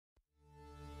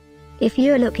If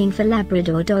you're looking for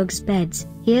Labrador dogs beds,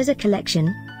 here's a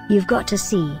collection you've got to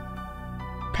see.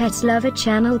 Pets Lover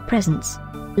Channel presents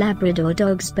Labrador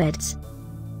dogs beds.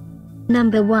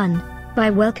 Number 1, by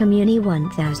Welcomeuni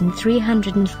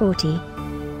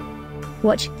 1340.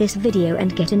 Watch this video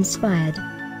and get inspired.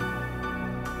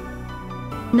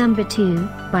 Number 2,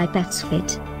 by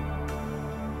Petsfit.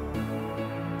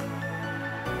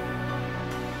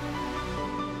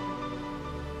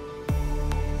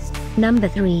 Number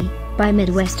 3, by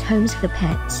Midwest Homes for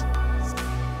Pets.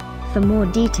 For more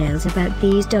details about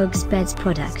these dogs beds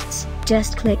products,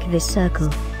 just click this circle.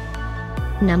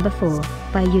 Number 4,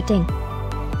 by Yuting.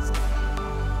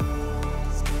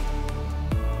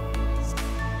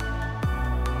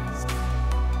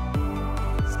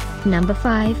 Number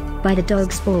 5, by the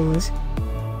Dog's Balls.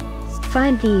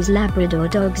 Find these Labrador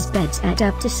dogs beds at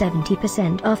up to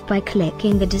 70% off by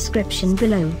clicking the description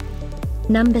below.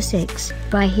 Number 6,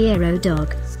 by Hero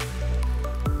Dog.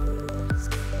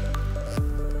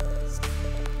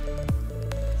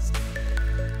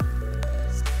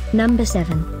 Number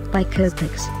 7, by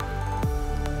Copex.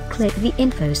 Click the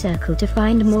info circle to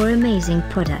find more amazing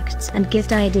products and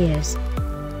gift ideas.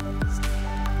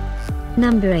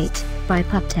 Number 8, by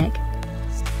PupTech.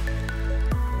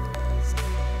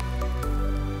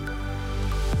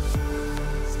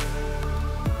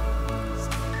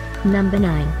 Number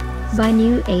 9, by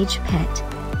New Age Pet.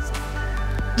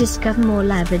 Discover more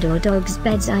Labrador dogs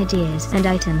beds ideas and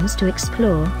items to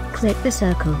explore, click the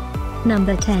circle.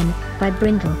 Number 10, by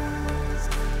Brindle.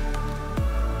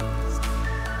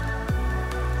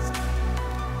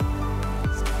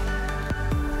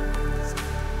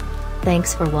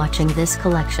 Thanks for watching this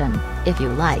collection. If you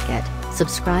like it,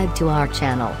 subscribe to our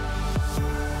channel.